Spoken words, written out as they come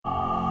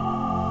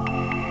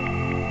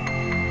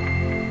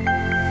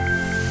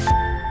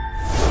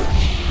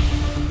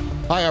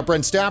Hi, I'm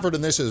Brent Stafford,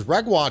 and this is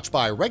RegWatch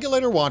by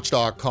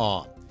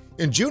RegulatorWatch.com.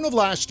 In June of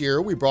last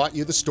year, we brought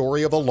you the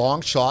story of a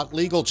long-shot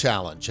legal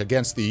challenge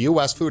against the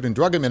U.S. Food and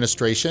Drug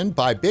Administration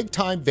by Big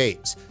Time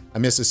Vapes, a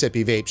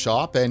Mississippi vape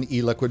shop and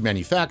e-liquid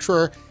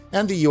manufacturer,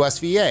 and the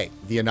USVA,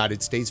 the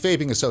United States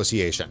Vaping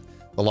Association.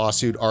 The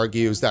lawsuit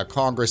argues that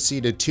Congress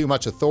ceded too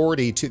much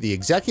authority to the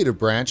executive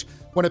branch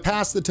when it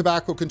passed the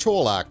Tobacco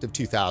Control Act of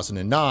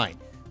 2009,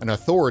 an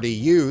authority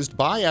used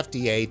by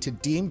FDA to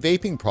deem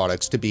vaping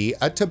products to be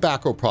a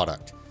tobacco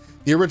product.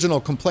 The original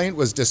complaint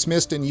was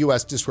dismissed in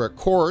U.S. District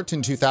Court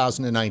in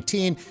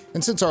 2019,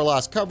 and since our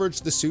last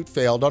coverage, the suit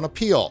failed on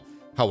appeal.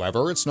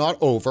 However, it's not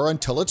over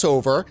until it's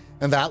over,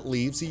 and that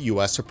leaves the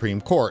U.S. Supreme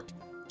Court.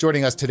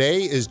 Joining us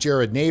today is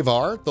Jared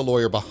Navar, the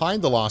lawyer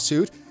behind the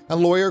lawsuit,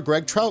 and lawyer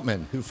Greg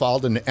Troutman, who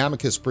filed an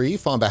amicus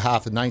brief on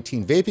behalf of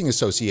 19 vaping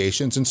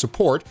associations in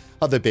support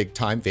of the Big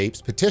Time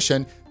Vapes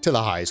petition to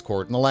the highest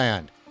court in the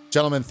land.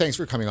 Gentlemen, thanks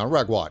for coming on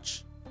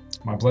RegWatch.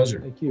 My pleasure.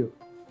 Thank you.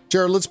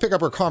 Jared, let's pick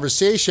up our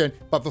conversation.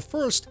 But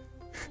first,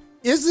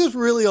 is this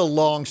really a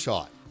long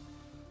shot?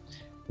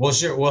 Well,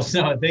 sure. Well,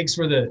 no, thanks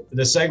for the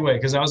segue,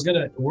 because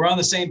we're on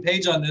the same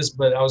page on this,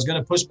 but I was going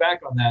to push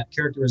back on that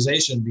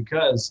characterization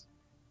because,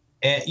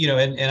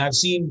 and I've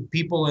seen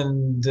people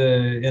in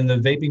the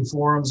vaping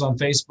forums on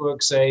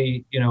Facebook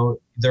say,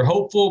 they're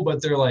hopeful,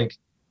 but they're like,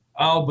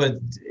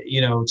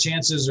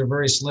 chances are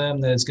very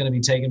slim that it's going to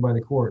be taken by the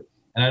court.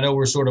 And I know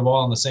we're sort of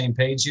all on the same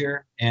page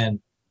here, and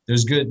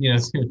there's good,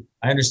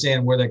 I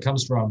understand where that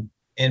comes from.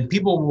 And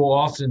people will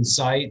often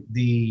cite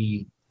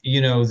the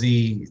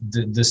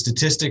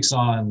statistics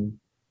on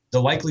the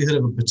likelihood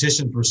of a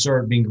petition for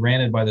cert being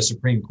granted by the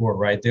Supreme Court,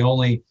 right?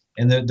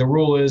 The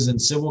rule is in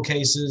civil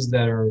cases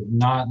that are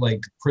not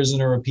like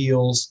prisoner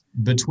appeals,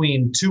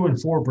 between 2 and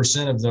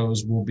 4% of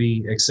those will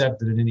be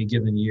accepted in any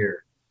given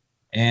year.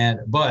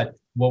 But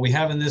what we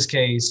have in this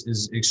case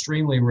is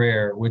extremely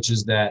rare, which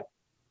is that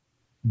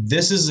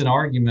this is an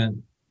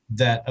argument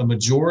that a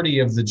majority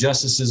of the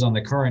justices on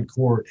the current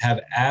court have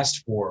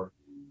asked for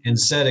and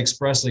said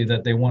expressly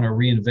that they want to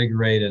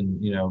reinvigorate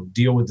and,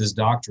 deal with this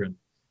doctrine.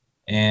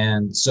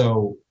 And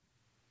so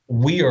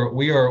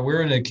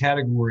we're in a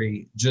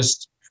category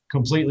just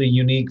completely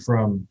unique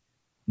from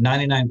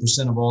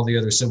 99% of all the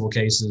other civil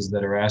cases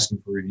that are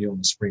asking for review in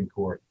the Supreme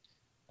Court.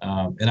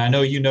 And I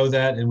know you know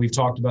that, and we've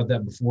talked about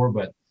that before,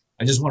 but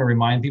I just want to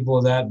remind people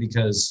of that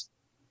because,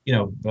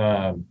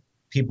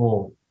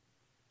 people,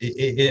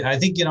 I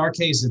think in our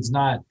case, it's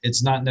not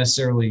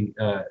necessarily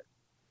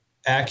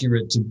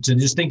accurate to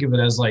just think of it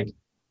as like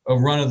a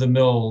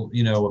run-of-the-mill,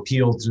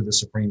 appeal to the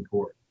Supreme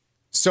Court.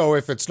 So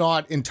if it's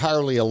not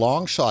entirely a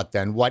long shot,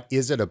 then what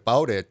is it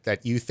about it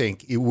that you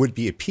think it would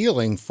be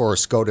appealing for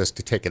SCOTUS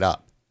to take it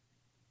up?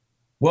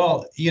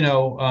 Well,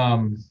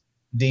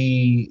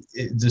 the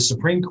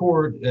Supreme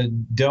Court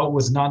dealt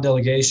with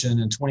non-delegation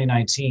in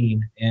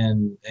 2019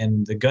 in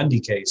the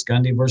Gundy case,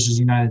 Gundy versus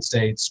United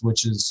States,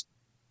 which is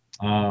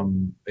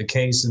a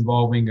case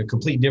involving a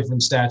complete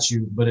different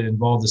statute, but it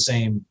involved the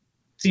same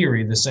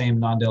theory, the same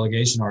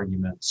non-delegation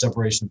argument,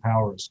 separation of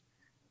powers.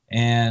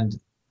 And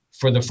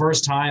for the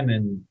first time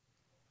in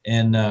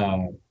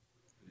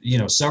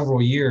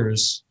several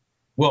years,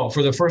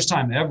 for the first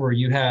time ever,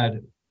 you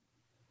had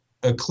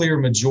a clear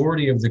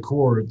majority of the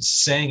court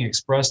saying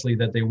expressly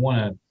that they want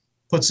to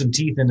put some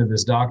teeth into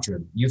this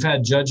doctrine. You've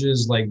had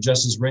judges like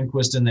Justice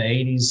Rehnquist in the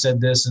 80s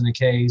said this in the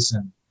case,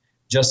 and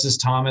Justice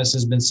Thomas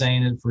has been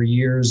saying it for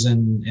years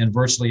and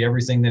virtually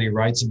everything that he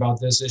writes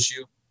about this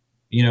issue,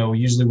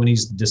 usually when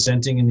he's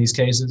dissenting in these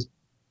cases.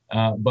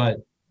 But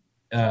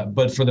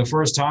for the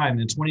first time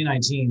in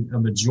 2019, a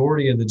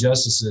majority of the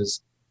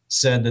justices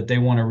said that they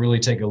want to really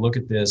take a look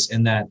at this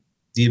and that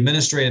the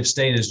administrative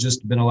state has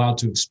just been allowed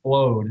to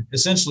explode,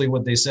 essentially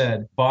what they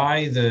said,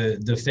 by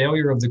the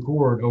failure of the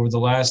court over the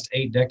last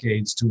 8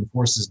 decades to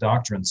enforce this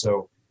doctrine.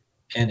 So,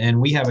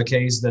 and we have a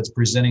case that's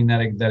presenting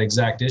that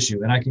exact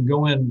issue. And I can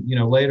go in,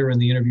 later in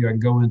the interview, I can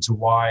go into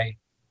why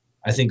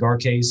I think our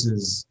case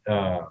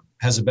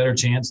has a better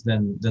chance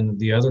than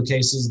the other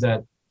cases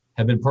that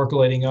have been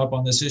percolating up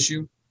on this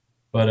issue.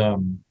 But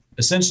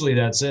essentially,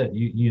 that's it.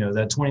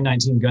 That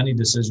 2019 Gundy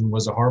decision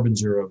was a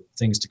harbinger of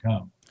things to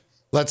come.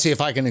 Let's see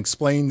if I can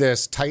explain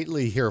this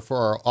tightly here for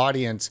our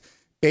audience.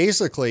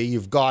 Basically,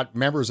 you've got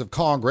members of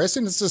Congress,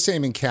 and it's the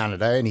same in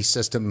Canada, any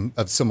system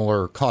of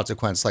similar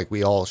consequence like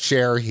we all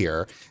share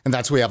here. And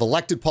that's we have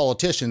elected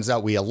politicians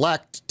that we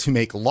elect to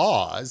make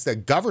laws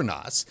that govern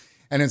us.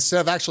 And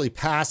instead of actually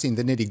passing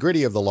the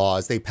nitty-gritty of the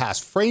laws, they pass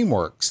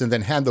frameworks and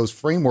then hand those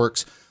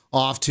frameworks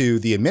off to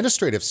the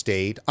administrative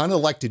state,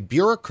 unelected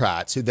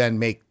bureaucrats who then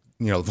make,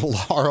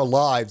 our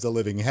lives a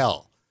living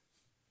hell.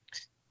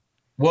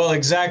 Well,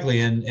 exactly.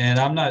 And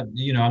I'm not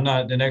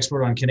an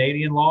expert on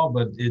Canadian law,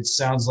 but it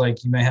sounds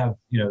like you may have,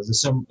 a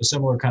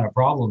similar kind of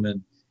problem.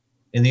 And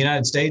in the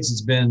United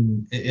States,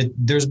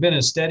 there's been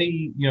a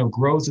steady,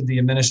 growth of the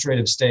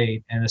administrative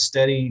state and a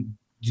steady,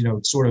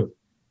 sort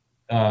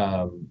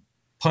of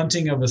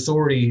punting of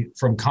authority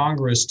from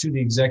Congress to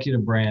the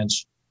executive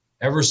branch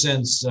ever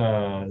since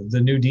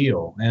the New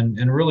Deal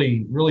and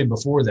really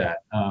before that.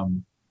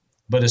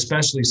 but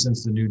especially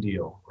since the New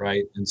Deal,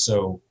 right? And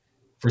so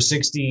for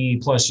 60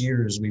 plus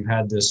years, we've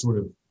had this sort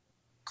of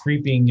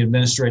creeping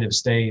administrative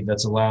state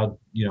that's allowed,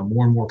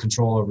 more and more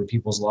control over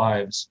people's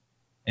lives.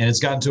 And it's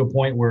gotten to a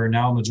point where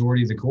now a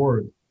majority of the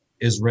court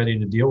is ready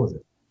to deal with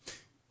it.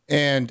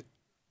 And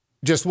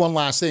just one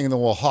last thing, and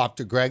then we'll hop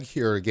to Greg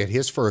here to get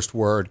his first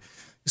word.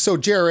 So,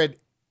 Jared,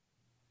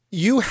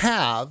 you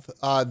have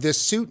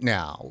this suit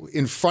now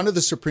in front of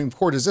the Supreme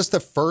Court. Is this the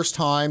first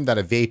time that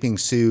a vaping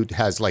suit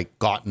has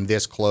gotten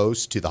this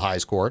close to the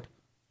highest court?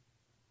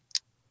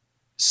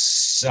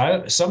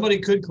 Somebody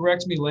could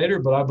correct me later,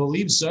 but I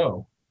believe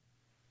so.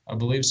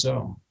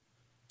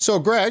 So,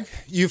 Greg,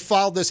 you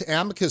filed this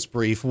amicus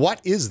brief. What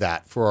is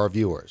that for our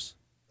viewers?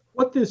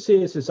 What this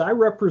is I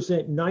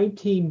represent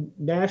 19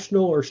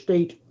 national or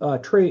state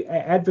trade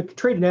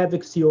and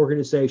advocacy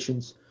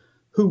organizations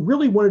who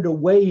really wanted to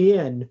weigh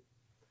in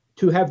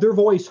to have their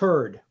voice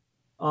heard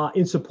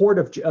in support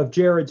of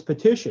Jared's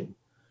petition.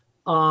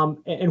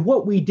 And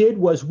what we did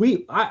was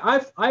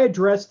I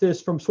addressed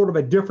this from sort of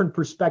a different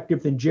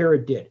perspective than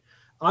Jared did.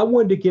 I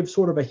wanted to give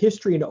sort of a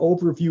history and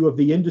overview of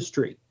the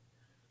industry.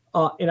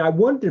 And I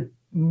wanted to,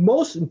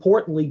 most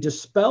importantly,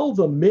 dispel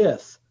the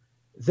myth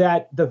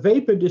that the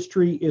vape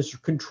industry is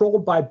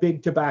controlled by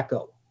big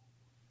tobacco.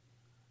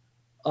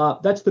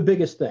 That's the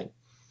biggest thing.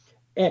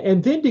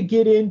 And then to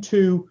get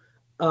into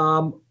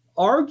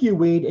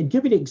arguing and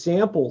giving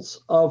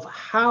examples of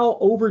how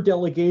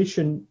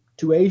overdelegation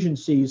to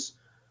agencies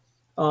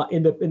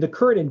in the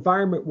current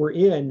environment we're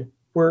in,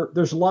 where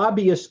there's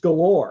lobbyists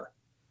galore.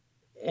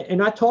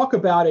 And I talk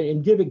about it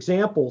and give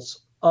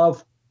examples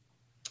of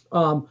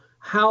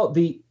how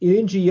the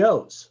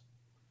NGOs,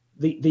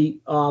 the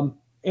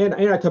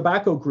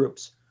anti-tobacco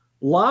groups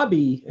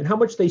lobby and how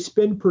much they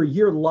spend per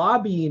year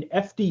lobbying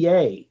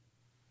FDA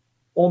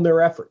on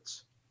their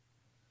efforts.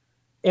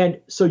 And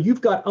so you've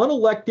got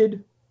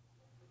unelected,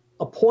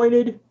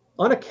 appointed,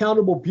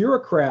 unaccountable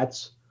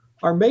bureaucrats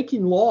are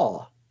making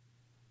law,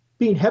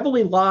 being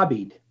heavily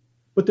lobbied,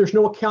 but there's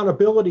no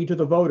accountability to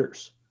the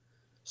voters.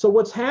 So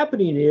what's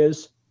happening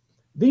is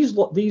these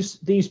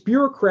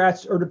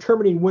bureaucrats are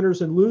determining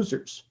winners and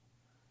losers,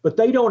 but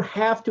they don't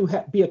have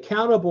to be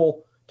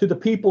accountable to the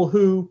people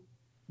who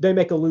they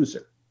make a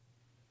loser.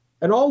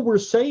 And all we're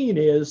saying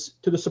is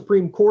to the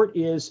Supreme Court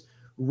is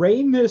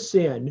rein this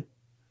in,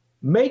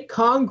 make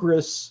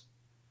Congress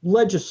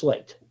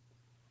legislate.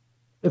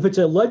 If it's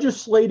a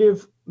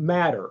legislative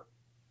matter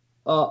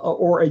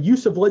or a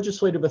use of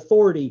legislative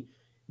authority,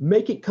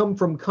 make it come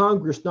from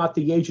Congress, not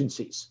the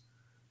agencies.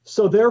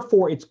 So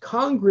therefore, it's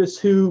Congress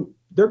who,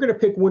 they're going to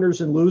pick winners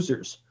and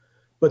losers,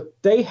 but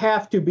they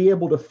have to be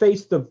able to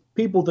face the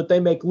people that they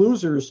make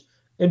losers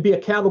and be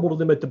accountable to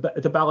them at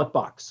the ballot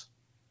box,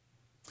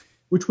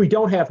 which we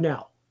don't have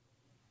now.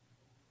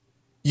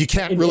 You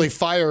can't really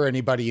fire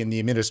anybody in the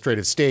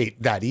administrative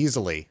state that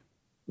easily.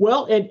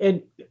 Well,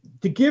 and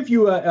to give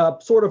you a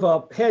sort of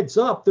a heads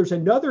up, there's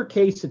another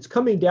case that's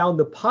coming down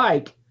the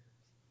pike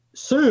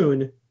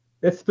soon.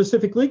 That's the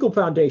Pacific Legal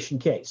Foundation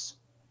case.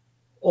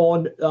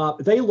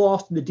 They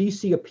lost in the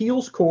D.C.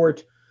 Appeals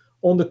Court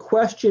on the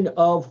question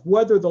of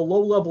whether the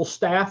low-level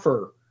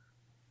staffer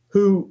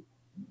who,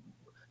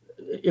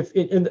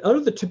 under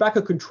the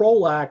Tobacco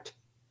Control Act,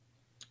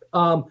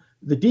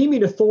 the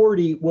deeming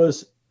authority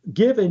was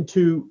given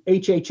to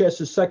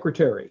HHS's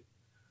secretary,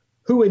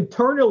 who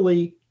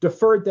internally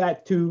deferred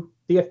that to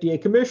the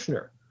FDA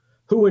commissioner,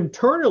 who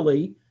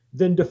internally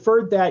then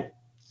deferred that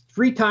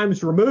 3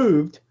 times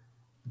removed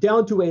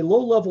down to a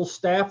low-level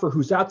staffer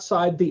who's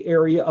outside the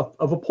area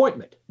of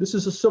appointment. This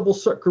is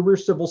a career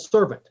civil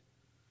servant.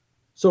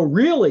 So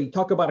really,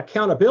 talk about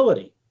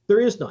accountability. There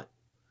is none.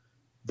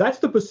 That's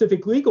the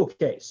Pacific Legal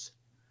case.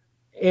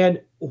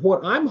 And what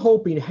I'm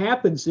hoping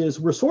happens is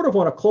we're sort of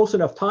on a close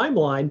enough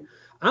timeline.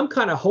 I'm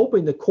kind of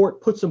hoping the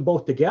court puts them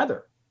both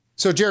together.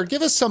 So, Jared,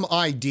 give us some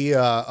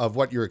idea of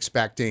what you're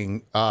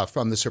expecting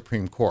from the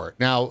Supreme Court.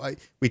 Now,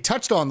 we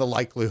touched on the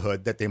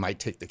likelihood that they might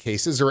take the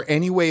case. Is there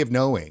any way of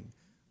knowing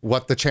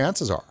what the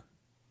chances are?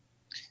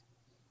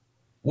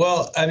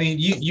 Well, I mean,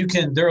 you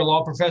can, there are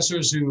law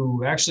professors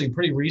who actually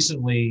pretty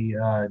recently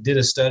did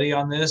a study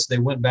on this. They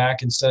went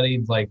back and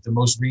studied like the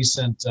most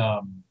recent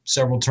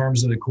several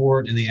terms of the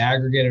court, and they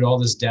aggregated all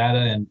this data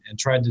and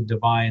tried to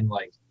divine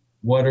like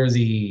what are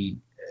the,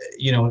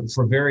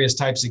 for various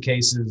types of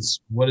cases,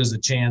 what is the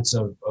chance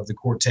of the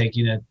court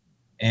taking it?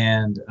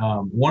 And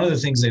one of the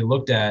things they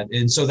looked at,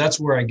 and so that's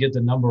where I get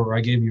the number I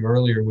gave you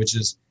earlier, which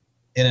is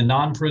in a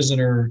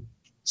non-prisoner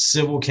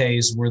civil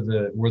case where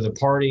the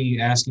party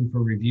asking for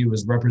review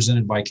is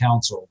represented by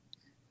counsel,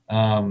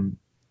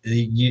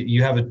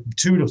 you have a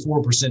 2 to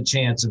 4%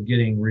 chance of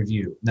getting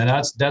review.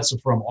 Now that's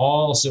from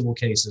all civil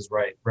cases,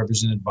 right?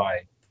 Represented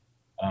by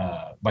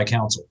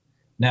counsel.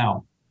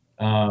 Now,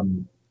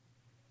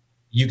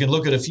 you can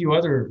look at a few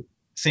other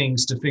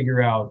things to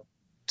figure out,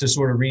 to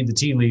sort of read the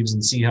tea leaves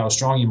and see how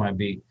strong you might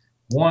be.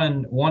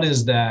 One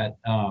is that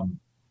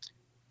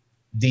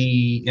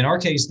in our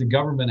case, the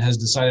government has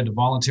decided to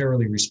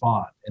voluntarily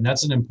respond. And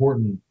that's an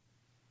important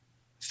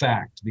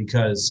fact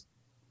because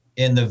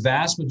in the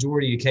vast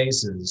majority of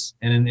cases,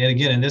 and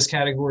again, in this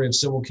category of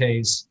civil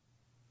case,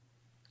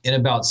 in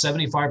about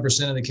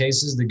 75% of the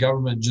cases, the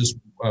government just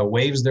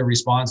waives their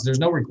response. There's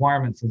no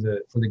requirement for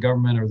the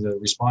government or the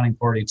responding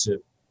party to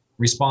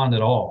respond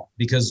at all,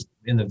 because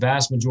in the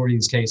vast majority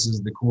of these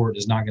cases, the court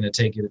is not going to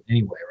take it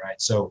anyway, right?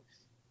 So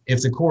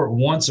if the court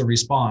wants a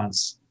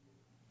response,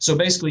 so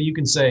basically you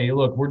can say,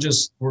 look, we're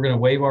going to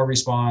waive our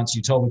response.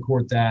 You tell the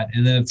court that,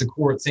 and then if the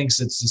court thinks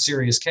it's a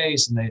serious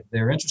case and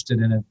they're interested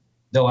in it,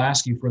 they'll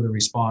ask you for the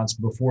response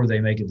before they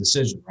make a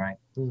decision, right?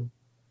 Mm.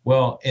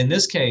 Well, in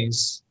this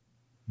case,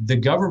 the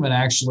government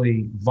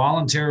actually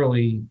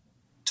voluntarily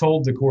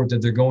told the court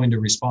that they're going to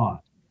respond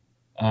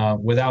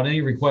without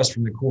any request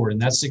from the court,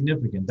 and that's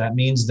significant. That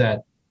means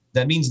that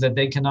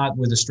they cannot,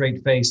 with a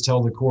straight face,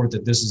 tell the court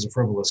that this is a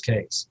frivolous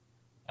case.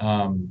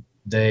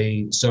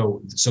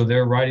 So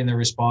they're writing their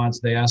response.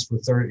 They asked for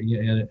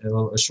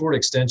a short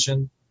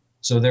extension,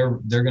 so they're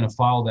going to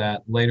file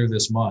that later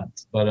this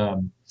month. But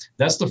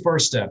that's the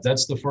first step.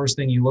 That's the first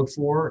thing you look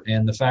for,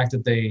 and the fact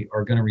that they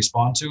are going to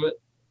respond to it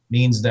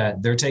means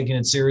that they're taking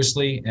it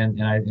seriously, and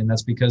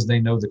that's because they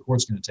know the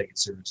court's going to take it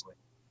seriously.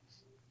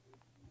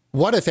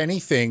 What, if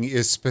anything,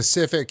 is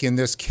specific in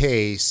this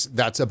case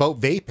that's about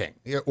vaping,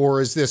 or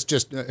is this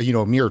just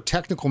a mere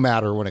technical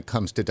matter when it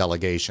comes to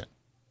delegation?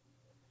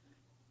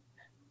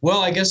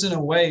 Well, I guess in a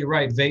way,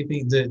 right.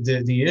 Vaping,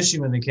 the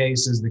issue in the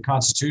case is the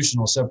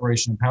constitutional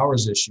separation of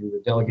powers issue,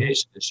 the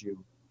delegation issue.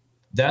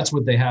 That's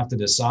what they have to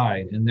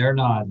decide, and they're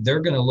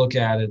going to look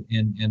at it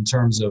in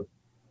terms of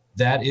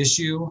that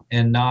issue,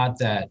 and not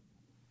that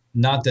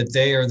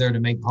they are there to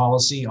make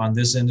policy on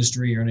this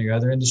industry or any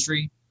other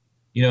industry.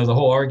 The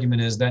whole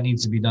argument is that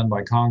needs to be done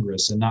by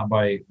Congress and not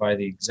by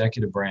the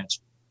executive branch.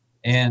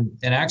 And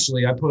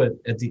actually, I put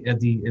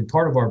in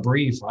part of our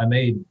brief, I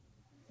made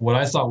what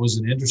I thought was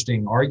an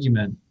interesting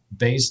argument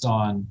based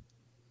on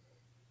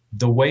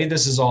the way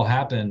this has all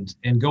happened,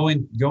 and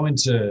going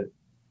to,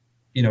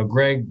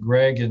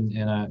 Greg,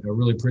 and I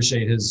really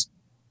appreciate his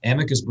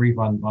amicus brief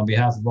on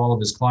behalf of all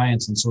of his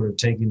clients, and sort of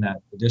taking that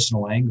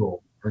additional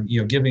angle, or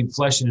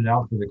fleshing it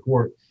out for the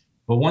court.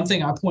 But one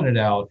thing I pointed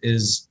out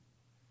is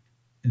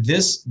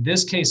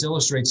this case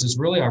illustrates this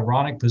really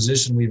ironic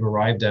position we've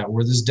arrived at,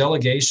 where this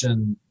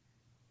delegation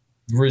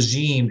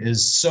regime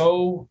is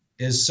so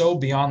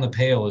beyond the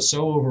pale, is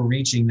so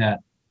overreaching that,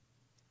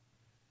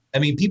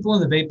 people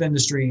in the vape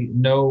industry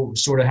know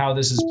sort of how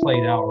this has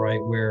played out,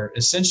 right? Where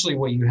essentially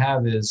what you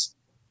have is,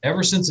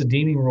 ever since the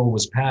deeming rule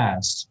was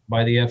passed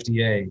by the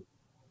FDA,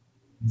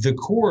 the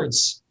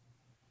courts,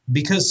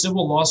 because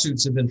civil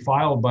lawsuits have been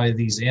filed by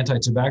these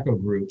anti-tobacco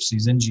groups,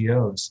 these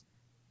NGOs,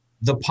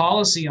 the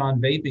policy on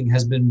vaping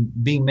has been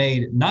being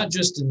made not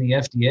just in the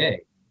FDA,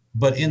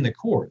 but in the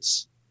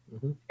courts.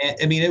 Mm-hmm.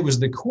 It was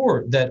the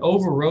court that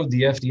overrode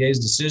the FDA's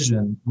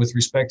decision with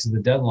respect to the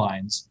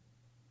deadlines,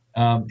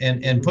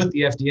 and put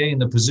the FDA in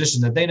the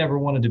position that they never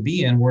wanted to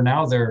be in, where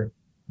now they're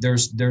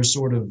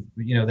sort of,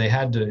 they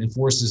had to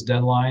enforce this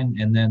deadline,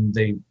 and then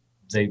they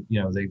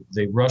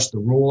rushed the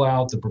rule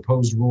out, the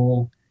proposed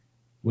rule,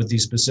 with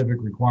these specific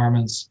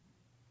requirements.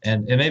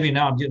 And maybe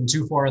now I'm getting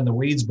too far in the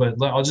weeds, but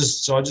I'll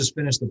just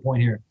finish the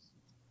point here,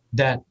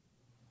 that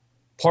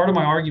part of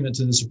my argument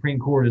to the Supreme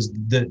Court is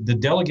the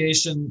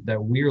delegation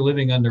that we're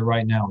living under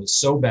right now is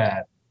so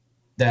bad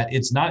that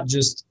it's not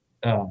just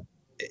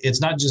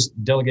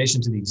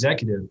delegation to the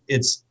executive.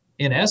 It's,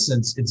 in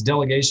essence, it's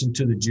delegation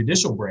to the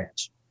judicial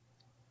branch.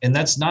 And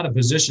that's not a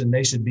position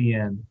they should be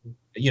in,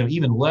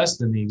 even less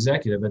than the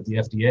executive at the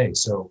FDA.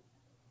 So,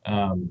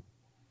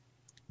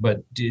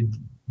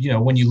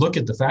 when you look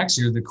at the facts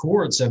here,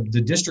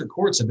 the district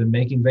courts have been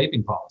making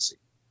vaping policy.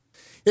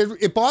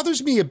 It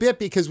bothers me a bit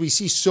because we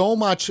see so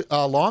much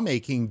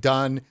lawmaking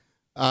done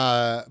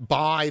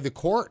by the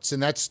courts,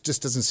 and that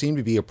just doesn't seem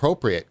to be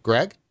appropriate.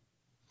 Greg?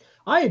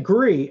 I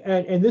agree.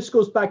 And this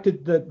goes back to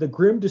the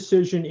Grimm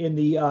decision in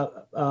the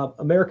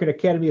American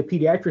Academy of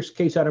Pediatrics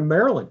case out of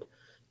Maryland.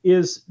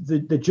 Is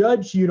the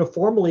judge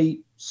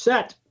uniformly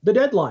set the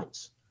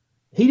deadlines.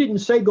 He didn't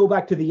say go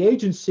back to the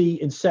agency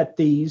and set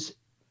these,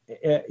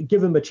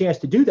 give them a chance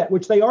to do that,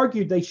 which they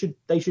argued they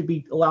should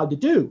be allowed to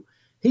do.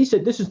 He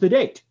said, this is the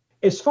date.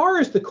 As far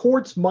as the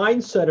court's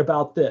mindset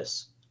about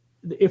this,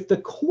 if the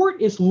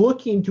court is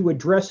looking to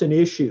address an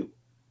issue,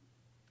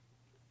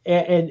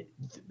 and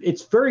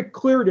it's very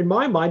clear in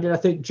my mind, and I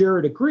think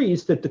Jared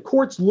agrees, that the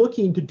court's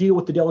looking to deal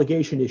with the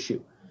delegation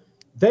issue,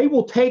 they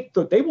will take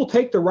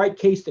the right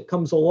case that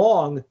comes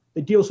along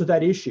that deals with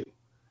that issue.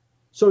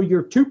 So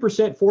your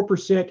 2%,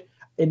 4%,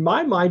 in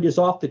my mind, is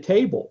off the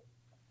table.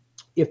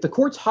 If the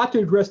court's hot to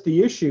address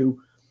the issue,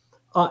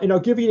 and I'll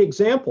give you an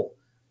example,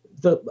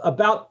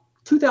 about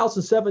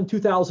 2007,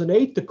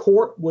 2008, the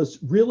court was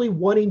really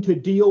wanting to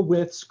deal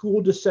with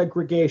school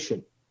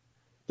desegregation.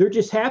 There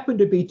just happened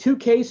to be two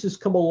cases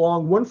come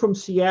along, one from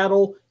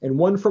Seattle and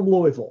one from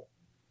Louisville.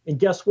 And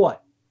guess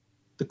what?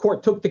 The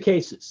court took the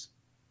cases.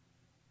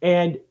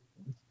 And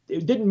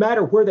it didn't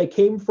matter where they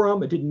came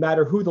from. It didn't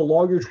matter who the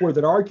lawyers were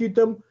that argued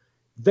them.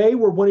 They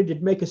were wanting to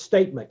make a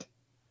statement,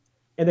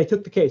 and they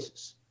took the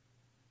cases.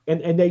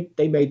 And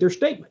they made their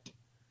statement.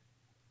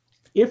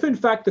 If in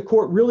fact the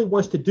court really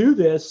wants to do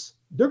this,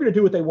 they're going to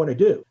do what they want to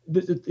do.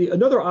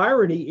 Another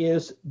irony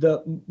is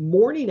the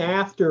morning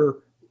after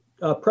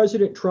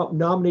President Trump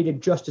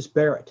nominated Justice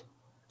Barrett,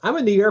 I'm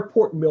in the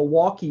airport in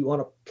Milwaukee,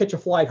 want to catch a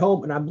flight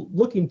home, and I'm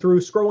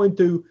scrolling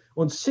through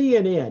on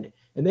CNN,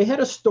 and they had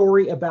a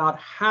story about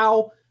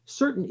how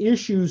certain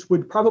issues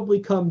would probably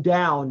come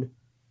down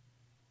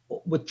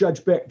with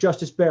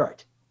Justice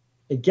Barrett.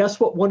 And guess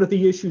what one of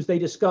the issues they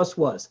discussed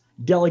was?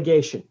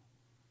 Delegation.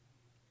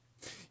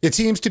 It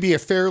seems to be a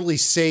fairly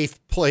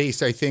safe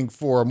place, I think,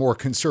 for a more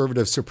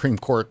conservative Supreme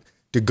Court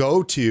to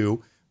go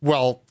to.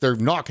 Well, they're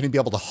not going to be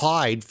able to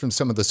hide from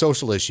some of the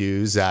social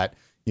issues that,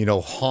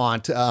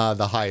 haunt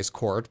the highest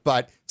court,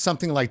 but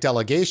something like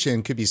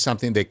delegation could be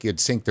something they could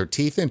sink their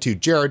teeth into.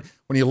 Jared,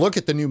 when you look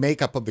at the new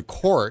makeup of the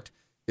court,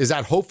 is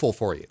that hopeful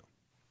for you?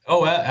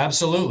 Oh,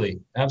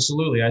 absolutely.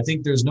 Absolutely. I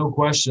think there's no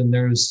question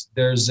there's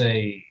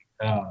a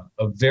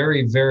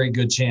very, very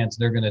good chance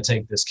they're going to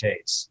take this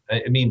case.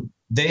 I mean,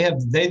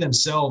 they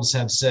themselves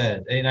have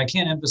said, and I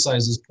can't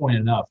emphasize this point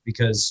enough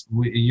because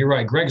you're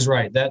right. Greg's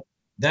right.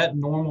 That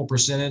normal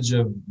percentage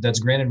that's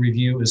granted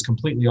review is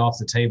completely off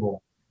the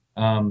table.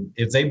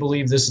 If they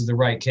believe this is the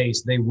right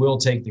case, they will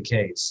take the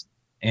case.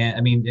 And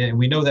I mean, and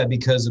we know that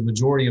because the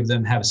majority of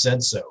them have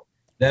said so.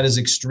 That is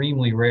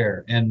extremely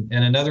rare. And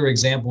another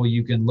example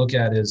you can look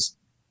at is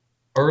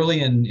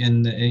early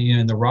in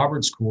the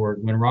Roberts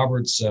court, when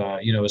Roberts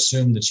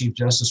assumed the Chief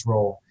Justice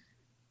role.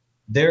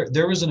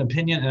 There was an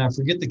opinion, and I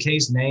forget the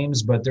case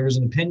names, but there was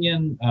an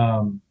opinion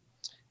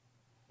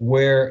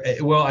where,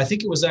 I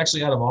think it was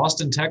actually out of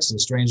Austin,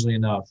 Texas, strangely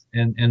enough,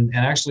 and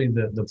actually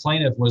the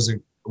plaintiff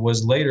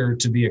was later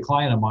to be a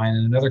client of mine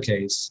in another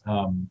case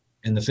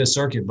in the Fifth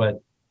Circuit, but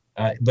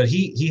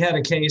he had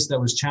a case that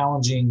was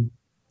challenging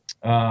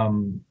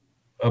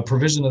a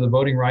provision of the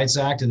Voting Rights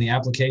Act and the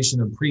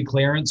application of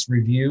pre-clearance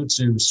review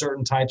to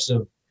certain types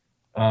of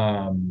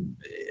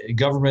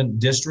government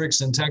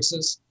districts in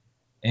Texas,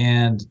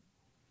 and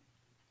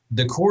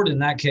the court in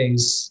that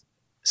case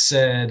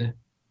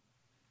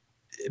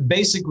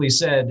basically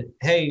said,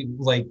 hey,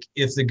 like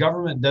if the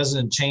government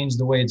doesn't change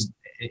the way it's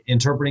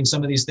interpreting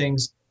some of these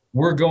things,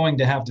 we're going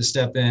to have to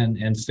step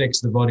in and fix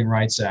the Voting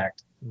Rights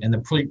Act and the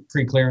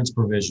pre-clearance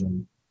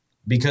provision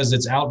because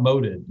it's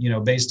outmoded,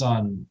 based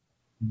on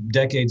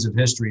decades of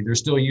history. They're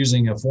still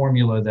using a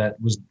formula that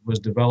was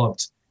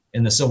developed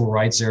in the civil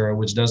rights era,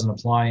 which doesn't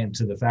apply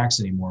to the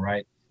facts anymore,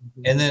 right?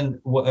 Mm-hmm. And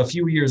then a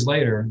few years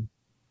later,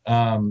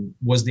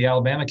 was the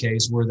Alabama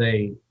case where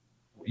they,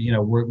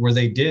 where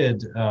they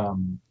did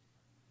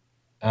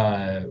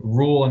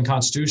rule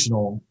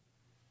unconstitutional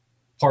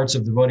parts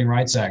of the Voting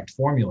Rights Act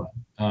formula.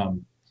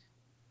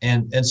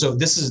 And so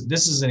this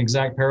is an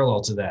exact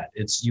parallel to that.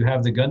 You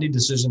have the Gundy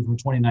decision from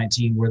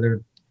 2019 where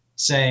they're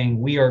saying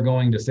we are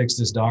going to fix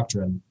this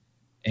doctrine,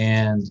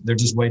 and they're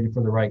just waiting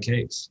for the right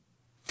case.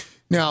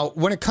 Now,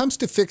 when it comes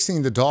to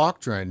fixing the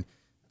doctrine,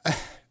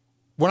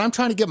 what I'm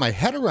trying to get my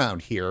head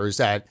around here is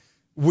that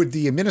would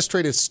the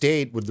administrative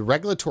state, would the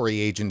regulatory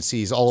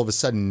agencies all of a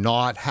sudden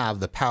not have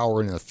the power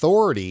and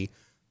authority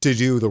to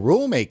do the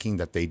rulemaking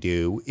that they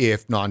do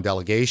if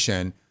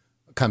non-delegation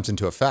comes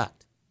into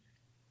effect?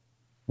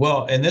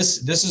 Well, and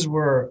this is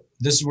where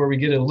we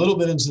get a little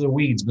bit into the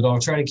weeds, but I'll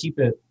try to keep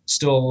it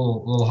still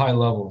a little high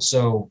level.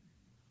 So,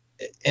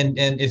 and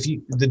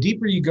the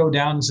deeper you go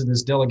down into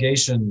this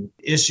delegation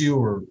issue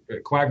or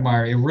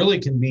quagmire, it really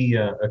can be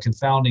a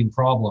confounding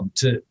problem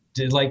to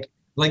like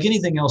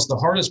anything else. The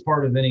hardest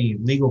part of any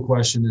legal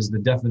question is the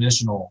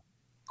definitional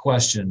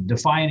question,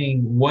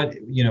 defining what,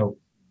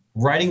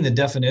 writing the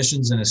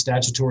definitions in a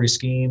statutory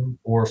scheme,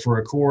 or for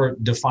a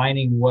court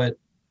defining what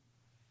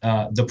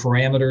the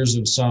parameters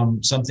of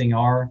something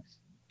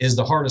is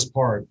the hardest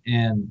part.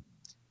 And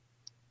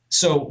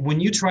so when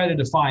you try to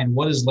define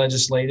what is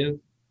legislative,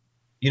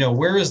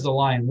 where is the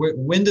line?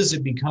 When does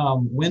it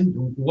become,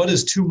 what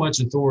is too much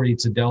authority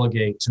to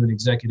delegate to an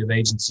executive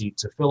agency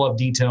to fill up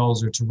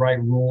details or to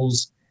write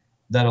rules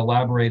that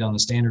elaborate on the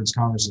standards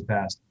Congress has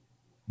passed?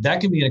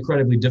 That can be an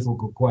incredibly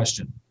difficult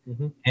question.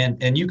 Mm-hmm.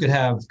 And you could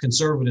have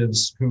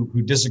conservatives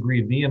who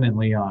disagree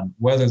vehemently on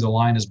whether the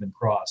line has been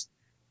crossed.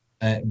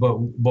 But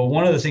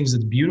one of the things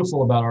that's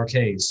beautiful about our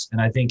case,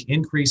 and I think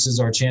increases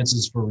our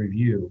chances for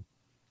review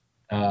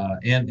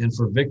and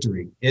for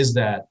victory, is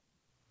that,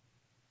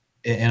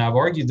 and I've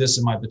argued this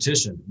in my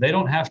petition, they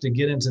don't have to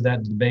get into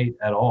that debate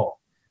at all.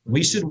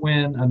 We should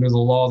win under the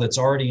law that's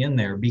already in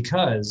there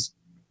because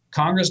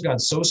Congress got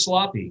so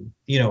sloppy,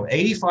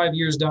 85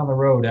 years down the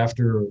road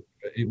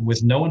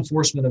with no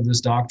enforcement of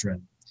this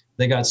doctrine,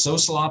 they got so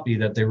sloppy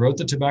that they wrote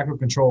the Tobacco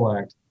Control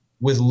Act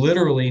with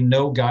literally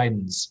no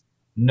guidance,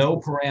 no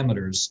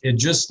parameters. It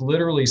just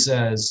literally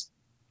says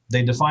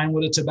they define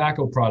what a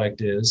tobacco product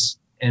is,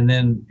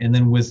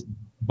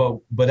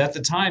 but at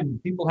the time,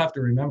 people have to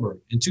remember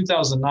in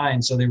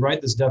 2009, so they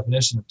write this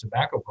definition of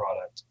tobacco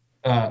product.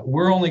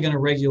 We're only going to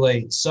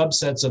regulate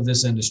subsets of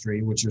this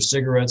industry, which are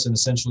cigarettes and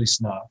essentially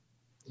snuff.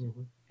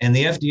 Mm-hmm. And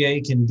the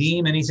FDA can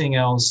deem anything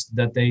else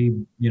that they,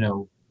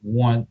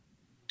 want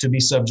to be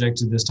subject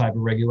to this type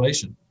of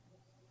regulation.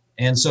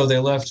 And so they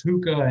left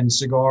hookah and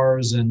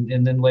cigars,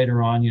 and then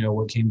later on,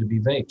 what came to be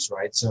vapes,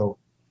 right? So,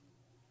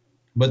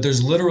 but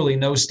there's literally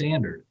no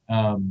standard.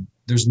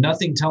 There's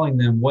nothing telling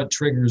them what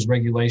triggers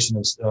regulation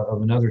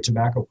of another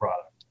tobacco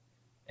product.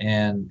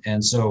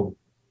 And so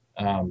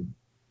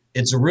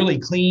it's a really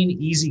clean,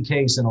 easy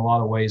case in a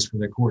lot of ways for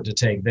the court to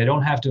take. They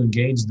don't have to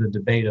engage the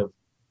debate of,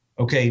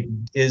 okay,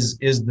 is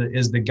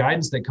the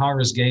guidance that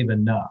Congress gave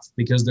enough?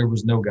 Because there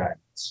was no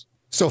guidance.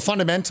 So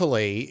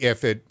fundamentally,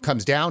 if it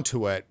comes down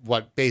to it,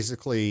 what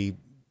basically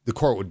the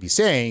court would be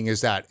saying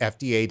is that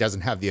FDA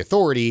doesn't have the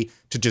authority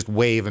to just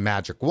wave a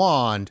magic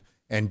wand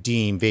and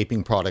deem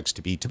vaping products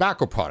to be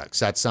tobacco products.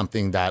 That's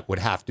something that would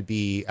have to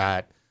be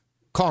at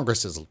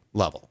Congress's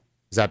level.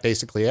 Is that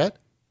basically it?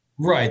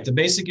 Right. The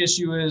basic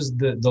issue is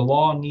the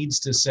law needs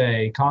to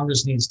say,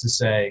 Congress needs to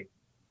say,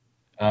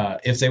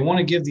 if they want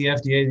to give the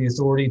FDA the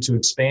authority to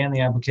expand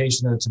the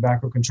application of the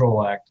Tobacco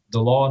Control Act,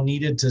 the law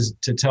needed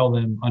to tell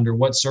them under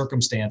what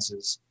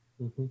circumstances,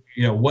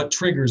 what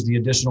triggers the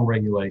additional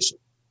regulation.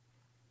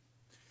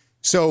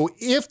 So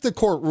if the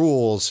court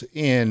rules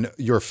in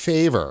your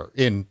favor,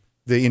 in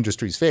the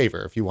industry's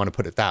favor, if you want to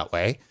put it that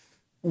way,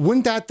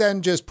 wouldn't that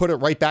then just put it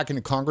right back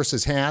into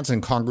Congress's hands,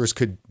 and Congress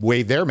could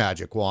wave their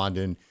magic wand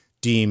and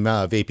deem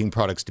vaping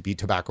products to be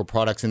tobacco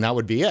products, and that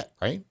would be it,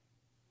 right?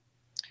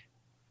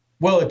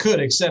 Well, it could,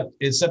 except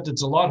it's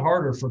a lot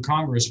harder for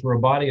Congress, for a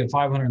body of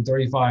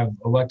 535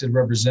 elected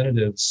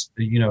representatives,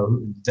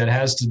 that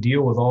has to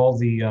deal with all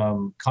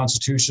the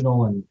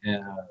constitutional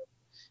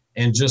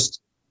and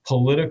just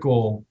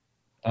political,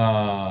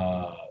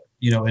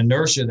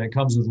 inertia that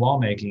comes with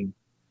lawmaking,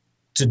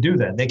 to do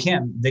that. They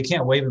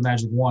can't wave a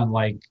magic wand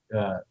like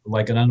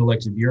an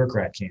unelected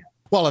bureaucrat can.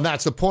 Well, and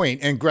that's the point.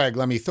 And Greg,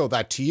 let me throw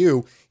that to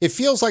you. It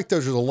feels like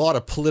there's a lot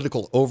of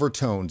political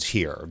overtones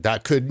here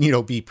that could,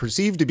 be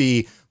perceived to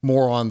be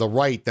more on the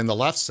right than the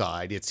left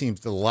side. It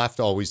seems the left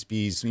always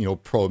be,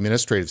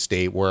 pro-administrative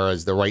state,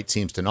 whereas the right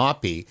seems to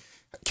not be.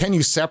 Can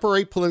you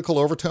separate political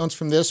overtones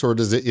from this, or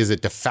is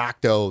it de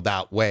facto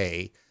that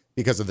way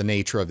because of the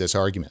nature of this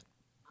argument?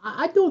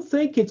 I don't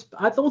think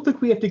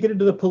we have to get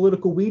into the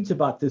political weeds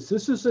about this.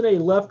 This isn't a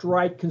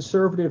left-right,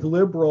 conservative,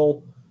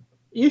 liberal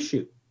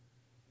issue.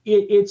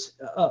 It's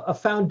a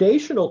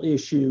foundational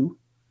issue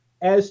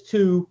as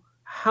to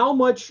how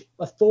much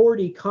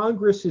authority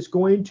Congress is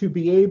going to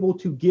be able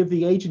to give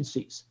the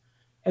agencies.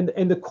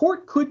 And the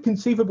court could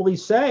conceivably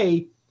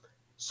say,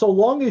 so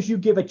long as you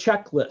give a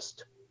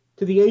checklist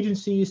to the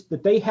agencies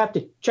that they have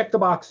to check the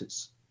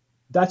boxes,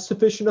 that's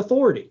sufficient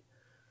authority.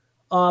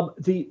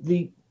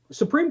 The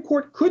Supreme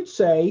Court could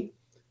say,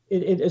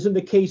 as in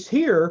the case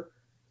here,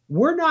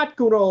 we're not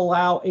going to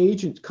allow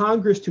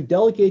Congress to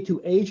delegate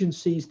to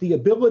agencies the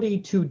ability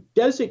to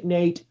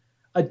designate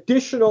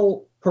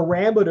additional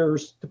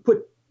parameters to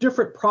put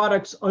different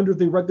products under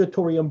the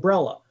regulatory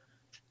umbrella.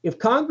 If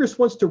Congress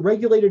wants to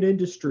regulate an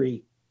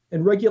industry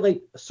and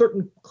regulate a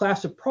certain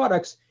class of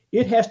products,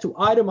 it has to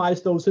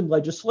itemize those in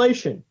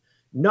legislation,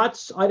 not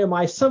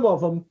itemize some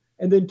of them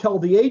and then tell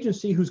the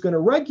agency who's going to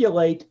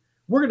regulate,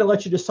 we're going to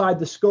let you decide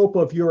the scope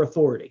of your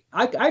authority.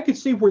 I could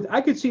see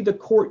the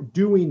court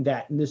doing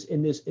that in this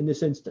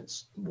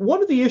instance.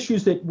 One of the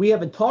issues that we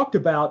haven't talked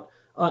about,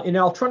 and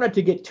I'll try not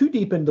to get too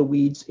deep in the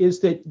weeds, is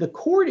that the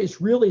court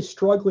is really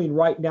struggling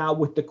right now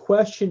with the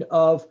question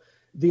of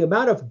the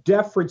amount of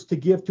deference to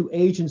give to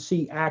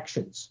agency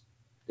actions.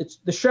 It's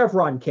the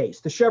Chevron case,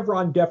 the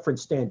Chevron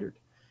deference standard.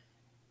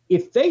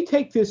 If they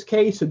take this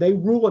case and they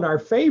rule in our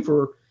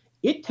favor,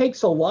 it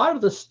takes a lot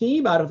of the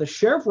steam out of the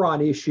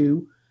Chevron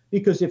issue,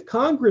 because if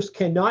Congress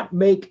cannot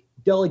make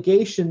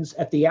delegations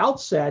at the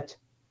outset,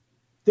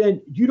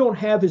 then you don't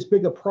have as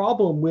big a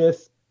problem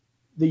with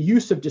the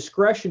use of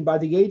discretion by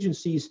the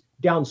agencies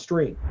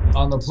downstream.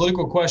 On the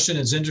political question,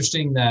 it's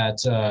interesting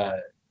that,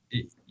 there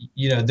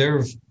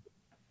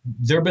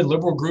have been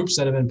liberal groups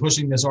that have been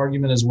pushing this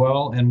argument as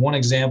well. And one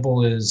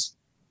example is,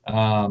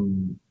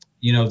 some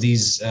of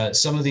these,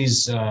 I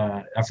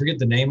forget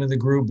the name of the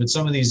group, but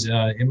some of these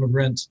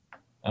immigrant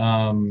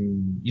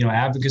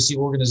advocacy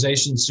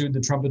organizations sued the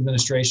Trump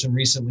administration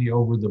recently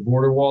over the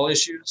border wall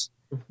issues.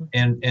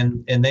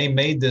 Mm-hmm. And they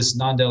made this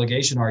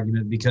non-delegation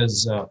argument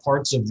because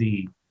parts of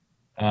the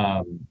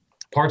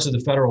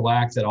federal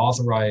act that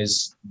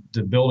authorize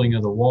the building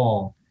of the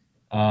wall,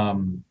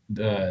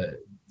 the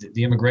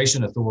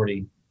immigration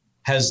authority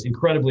has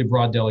incredibly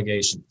broad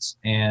delegations,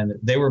 and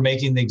they were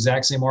making the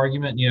exact same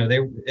argument.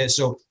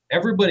 So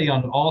everybody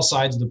on all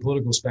sides of the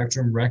political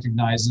spectrum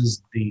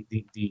recognizes the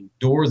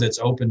door that's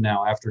open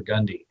now after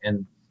Gundy.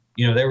 And,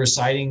 they were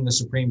citing the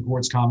Supreme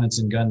Court's comments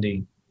in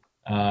Gundy,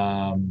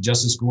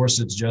 Justice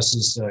Gorsuch,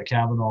 Justice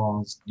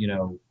Kavanaugh's,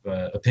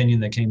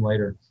 opinion that came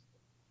later.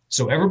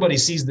 So everybody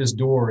sees this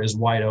door as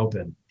wide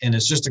open, and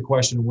it's just a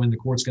question of when the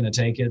court's going to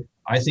take it.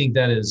 I think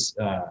that is,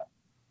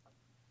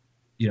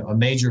 a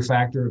major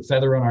factor, a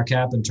feather in our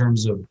cap in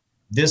terms of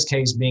this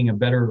case being a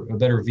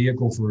better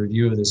vehicle for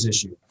review of this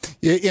issue.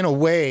 In a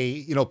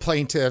way,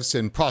 plaintiffs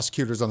and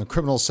prosecutors on the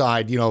criminal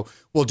side,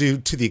 will do,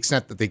 to the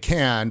extent that they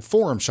can,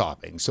 forum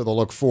shopping. So they'll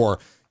look for,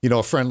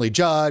 a friendly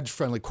judge,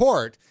 friendly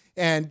court.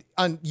 And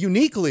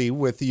uniquely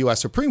with the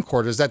U.S. Supreme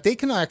Court is that they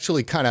can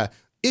actually kind of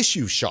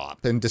issue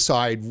shop and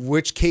decide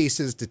which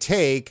cases to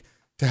take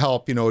to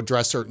help,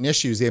 address certain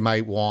issues they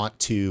might want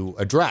to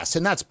address.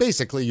 And that's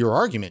basically your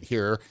argument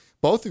here.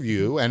 Both of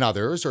you and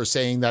others are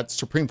saying that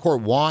Supreme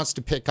Court wants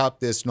to pick up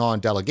this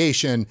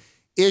non-delegation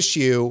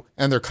issue,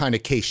 and they're kind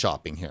of case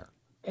shopping here.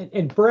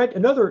 And Brent,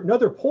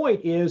 another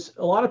point is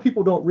a lot of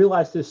people don't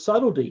realize this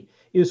subtlety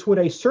is when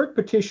a cert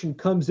petition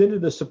comes into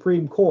the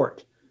Supreme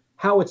Court,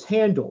 how it's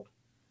handled.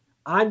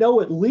 I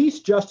know at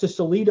least Justice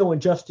Alito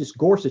and Justice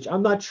Gorsuch.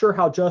 I'm not sure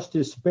how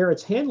Justice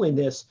Barrett's handling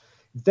this.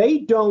 They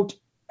don't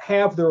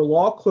have their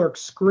law clerk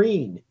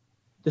screen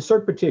the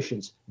cert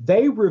petitions.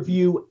 They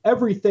review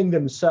everything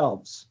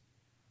themselves.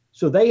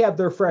 So they have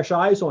their fresh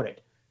eyes on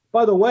it.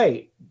 By the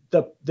way,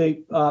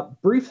 the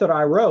brief that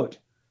I wrote,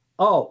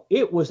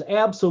 it was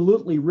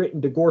absolutely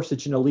written to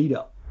Gorsuch and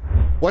Alito.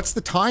 What's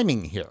the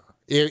timing here?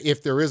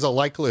 If there is a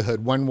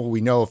likelihood, when will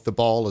we know if the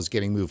ball is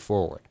getting moved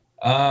forward?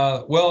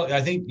 Well,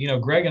 I think,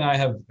 Greg and I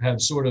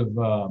have sort of,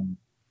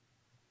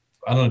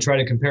 try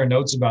to compare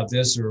notes about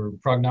this or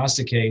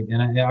prognosticate.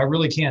 And I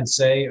really can't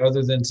say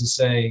other than to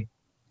say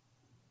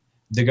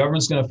the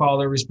government's going to file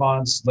their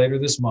response later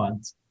this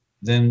month.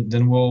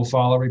 Then we'll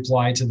file a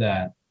reply to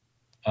that.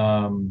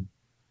 And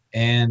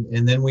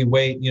then we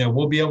wait,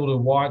 we'll be able to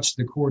watch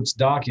the court's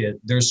docket.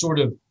 There's sort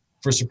of,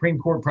 for Supreme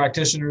Court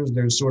practitioners,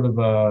 there's sort of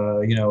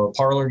a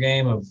parlor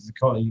game of,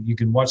 you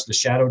can watch the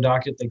shadow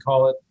docket, they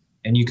call it.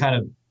 And you kind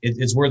of,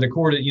 it's where the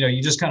court,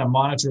 you just kind of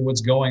monitor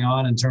what's going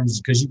on in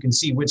terms, because you can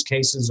see which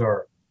cases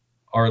are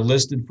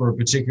listed for a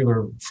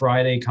particular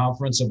Friday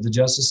conference of the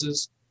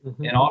justices.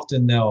 Mm-hmm. And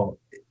often they'll,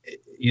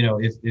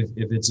 if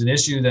it's an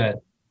issue that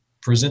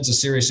presents a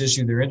serious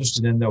issue they're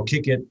interested in, they'll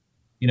kick it,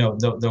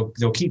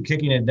 they'll keep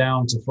kicking it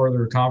down to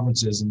further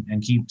conferences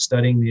and keep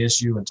studying the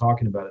issue and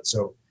talking about it.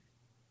 So,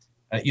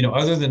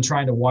 other than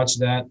trying to watch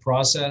that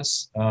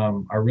process,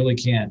 I really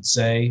can't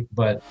say,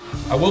 but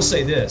I will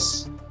say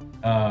this,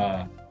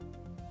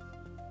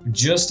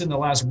 just in the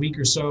last week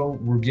or so,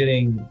 we're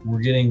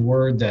getting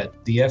word that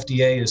the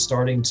FDA is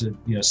starting to,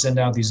 send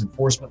out these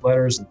enforcement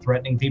letters and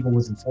threatening people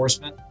with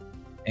enforcement.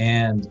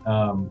 And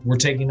we're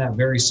taking that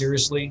very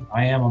seriously.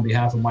 I am on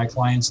behalf of my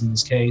clients in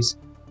this case.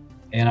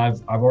 And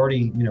I've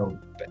already,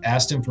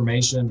 asked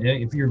information.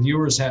 If your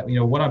viewers have,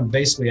 what I'm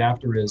basically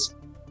after is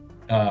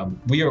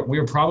we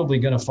are probably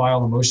going to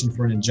file a motion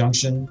for an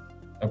injunction,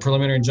 a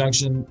preliminary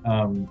injunction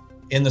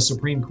in the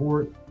Supreme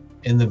Court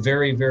in the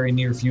very, very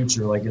near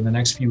future, like in the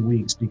next few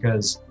weeks,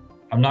 because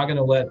I'm not going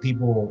to let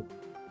people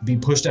be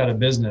pushed out of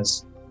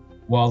business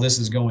while this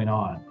is going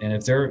on. And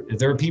if there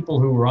are people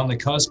who are on the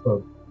cusp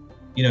of,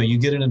 you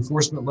get an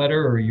enforcement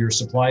letter or your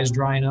supplies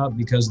drying up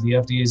because of the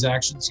FDA's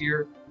actions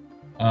here,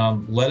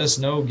 let us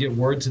know, get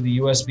word to the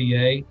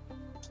USVA,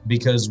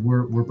 because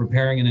we're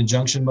preparing an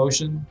injunction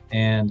motion,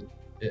 and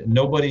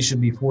nobody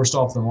should be forced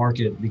off the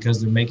market because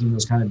they're making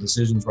those kind of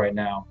decisions right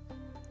now,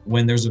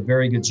 when there's a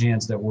very good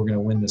chance that we're going to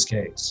win this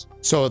case.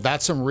 So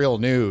that's some real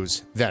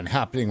news then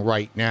happening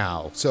right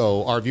now.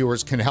 So our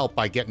viewers can help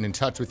by getting in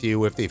touch with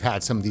you if they've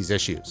had some of these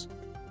issues.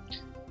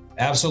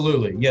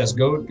 Absolutely. Yes.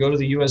 Go to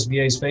the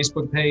USVA's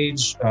Facebook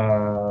page.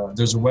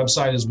 There's a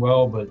website as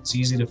well, but it's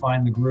easy to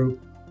find the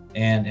group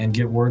and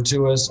get word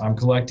to us. I'm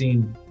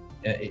collecting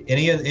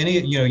any,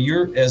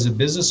 you're, as a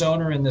business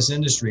owner in this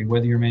industry,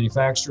 whether you're a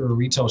manufacturer or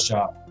retail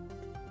shop,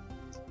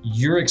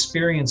 your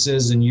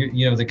experiences and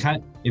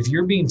if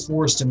you're being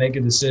forced to make a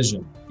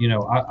decision,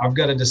 I've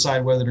got to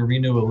decide whether to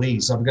renew a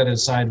lease. I've got to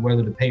decide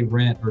whether to pay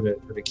rent or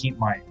to keep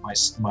my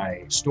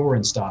store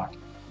in stock.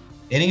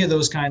 Any of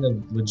those kind of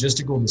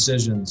logistical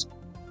decisions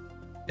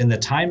and the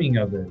timing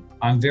of it,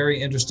 I'm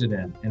very interested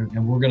in,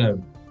 and we're going to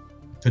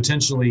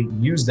potentially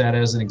use that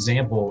as an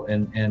example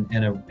and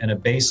a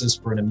basis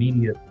for an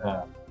immediate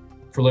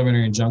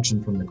preliminary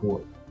injunction from the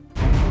court.